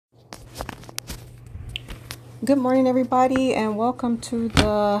Good morning, everybody, and welcome to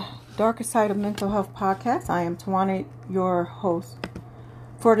the Darker Side of Mental Health podcast. I am Tawana, your host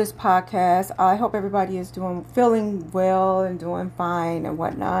for this podcast. I hope everybody is feeling well and doing fine and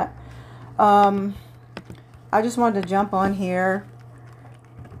whatnot. I just wanted to jump on here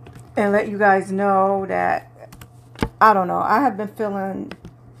and let you guys know that, I don't know, I have been feeling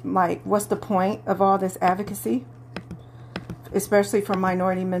like, what's the point of all this advocacy? Especially for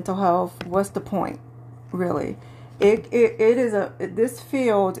minority mental health. What's the point? Really, this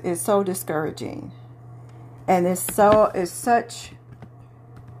field is so discouraging, and it's such,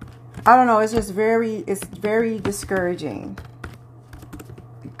 I don't know, it's very discouraging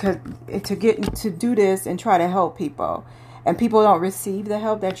because to do this and try to help people, and people don't receive the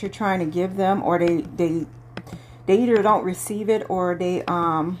help that you're trying to give them, or they either don't receive it, or they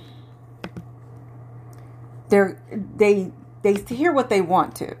hear what they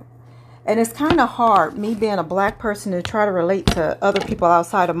want to. And it's kind of hard, me being a black person, to try to relate to other people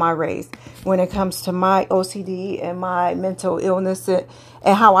outside of my race when it comes to my OCD and my mental illness and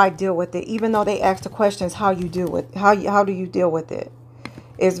how I deal with it. Even though they ask the questions, how do you deal with it?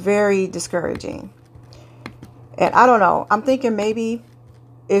 It's very discouraging. And I don't know. I'm thinking maybe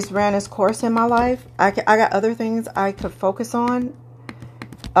it's ran its course in my life. I got other things I could focus on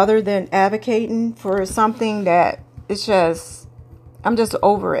other than advocating for something that it's just, I'm just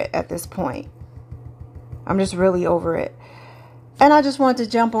over it at this point. I'm just really over it. And I just wanted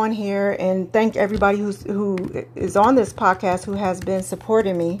to jump on here and thank everybody who is on this podcast, who has been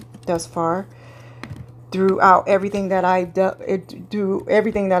supporting me thus far throughout everything that I do,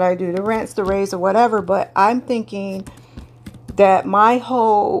 the rants, the raves, or whatever. But I'm thinking that my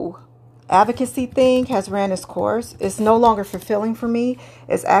whole advocacy thing has ran its course. It's no longer fulfilling for me.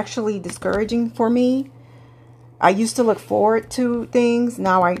 It's actually discouraging for me. I used to look forward to things.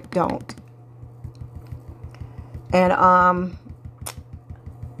 Now I don't. And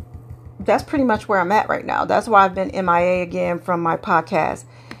that's pretty much where I'm at right now. That's why I've been MIA again from my podcast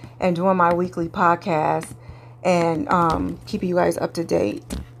and doing my weekly podcast and keeping you guys up to date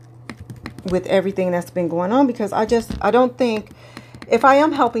with everything that's been going on, because I don't think, if I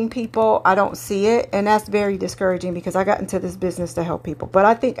am helping people, I don't see it. And that's very discouraging, because I got into this business to help people. But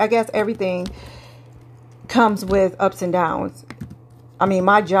I guess everything comes with ups and downs. I mean,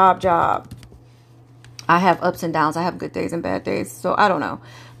 my job, I have ups and downs. I have good days and bad days. So I don't know.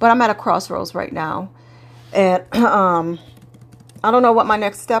 But I'm at a crossroads right now. And I don't know what my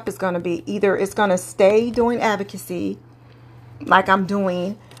next step is going to be. Either it's going to stay doing advocacy like I'm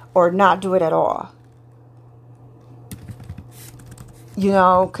doing, or not do it at all. You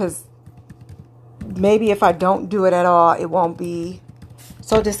know, because maybe if I don't do it at all, it won't be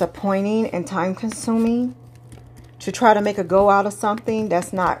so disappointing and time consuming to try to make a go out of something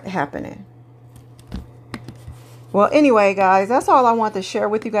that's not happening. Well, anyway, guys, that's all I want to share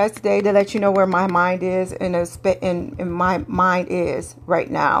with you guys today, to let you know where my mind is and my mind is right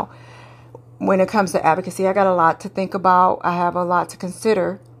now when it comes to advocacy. I got a lot to think about. I have a lot to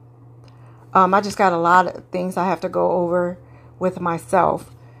consider. I just got a lot of things I have to go over with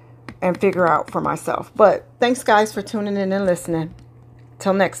myself and figure out for myself. But thanks, guys, for tuning in and listening.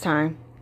 Till next time.